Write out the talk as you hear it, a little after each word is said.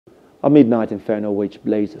A midnight inferno which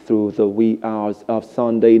blazed through the wee hours of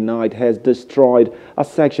Sunday night has destroyed a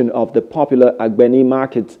section of the popular Agbeni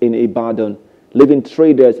Market in Ibadan, leaving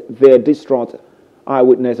traders there distraught.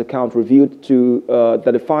 Eyewitness account revealed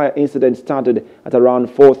that the fire incident started at around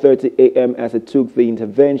 4:30 a.m. as it took the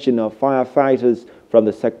intervention of firefighters from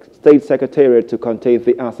the State Secretariat to contain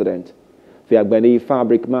the accident. The Agbeni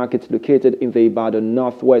Fabric Market, located in the Ibadan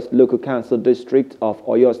Northwest Local Council district of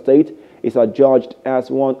Oyo State, is adjudged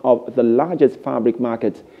as one of the largest fabric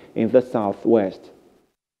markets in the southwest.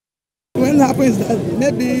 When it happens that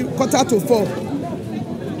maybe 3:45,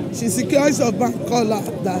 she secures a bank call her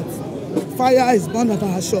that fire is burned at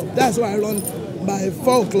her shop. That's why I run by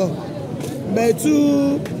 4 o'clock. But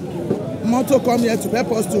 2 motor come here to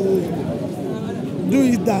help us to do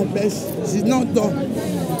it that, but she's not done.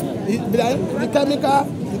 The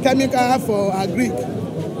chemical for agric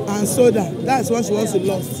and soda, that's what she wants to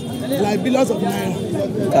lose, like billions of naira.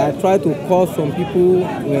 I try to call some people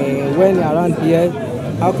when around here,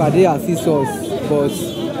 how can they assist us? But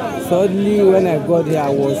suddenly when I got here, I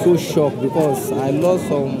was so shocked because I lost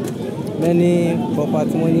many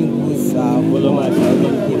property, many goods.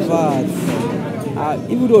 In fact,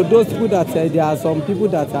 even though those people that there are some people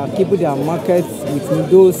that are keeping their markets with me,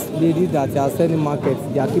 those ladies that are selling markets,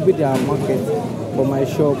 they are keeping their market for my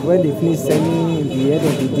shop. When they finish selling in the end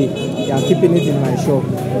of the day, they are keeping it in my shop.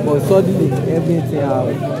 But suddenly, everything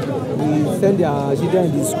we send their children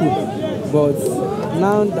in the school. But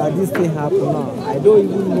now that this thing happened now, I don't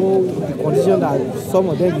even know the condition that some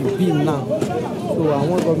of them will be in now. So I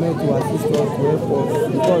want government to assist us to help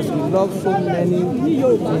us because we lost so many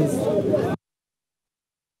things.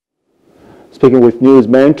 Speaking with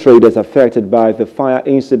newsmen, traders affected by the fire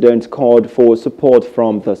incident called for support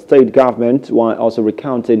from the state government while also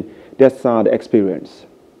recounting their sad experience.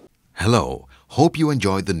 Hello, hope you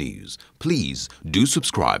enjoyed the news. Please do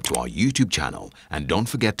subscribe to our YouTube channel and don't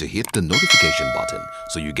forget to hit the notification button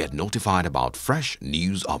so you get notified about fresh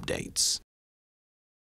news updates.